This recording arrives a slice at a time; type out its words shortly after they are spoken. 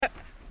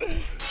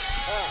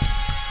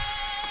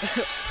Hey,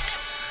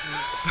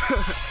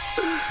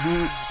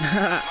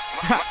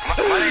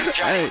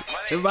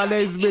 my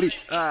name's Mitty.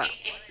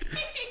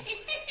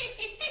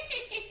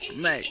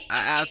 Mate, I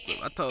asked him,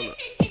 I told him.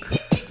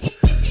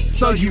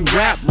 So you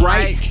rap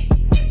right?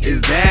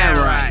 Is that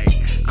right?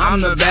 I'm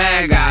the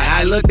bad guy.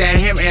 I looked at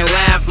him and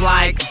laughed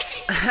like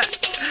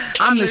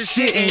I'm the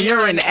shit and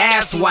you're an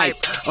ass wipe.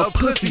 A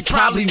pussy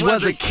probably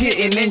was a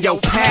kitten in your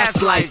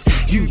past life.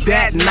 You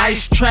that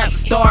nice trap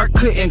star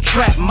couldn't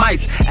trap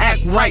mice.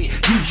 Act right,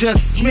 you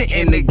just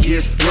smitten to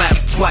get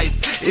slapped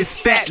twice.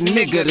 It's that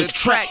nigga, the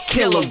track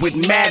killer with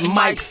mad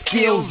mic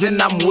skills,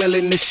 and I'm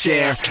willing to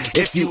share.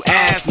 If you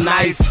ask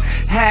nice,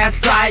 half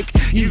psych,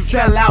 you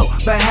sell out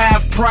for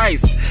half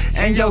price.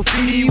 And your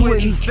CD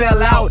wouldn't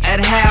sell out at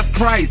half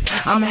price.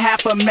 I'm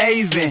half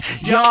amazing,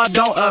 y'all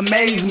don't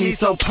amaze me.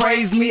 So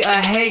praise me or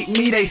hate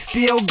me, they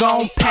still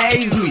gon'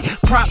 praise me.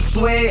 Props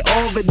way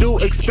overdue,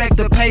 expect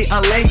to pay a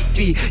late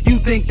fee.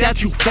 You think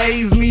that you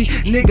faze me?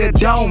 Nigga,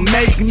 don't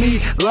make me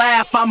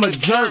laugh, I'm a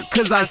jerk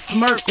cause I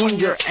smirk when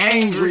you're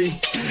angry.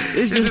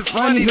 It's just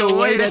funny the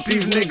way that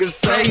these niggas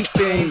say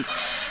things.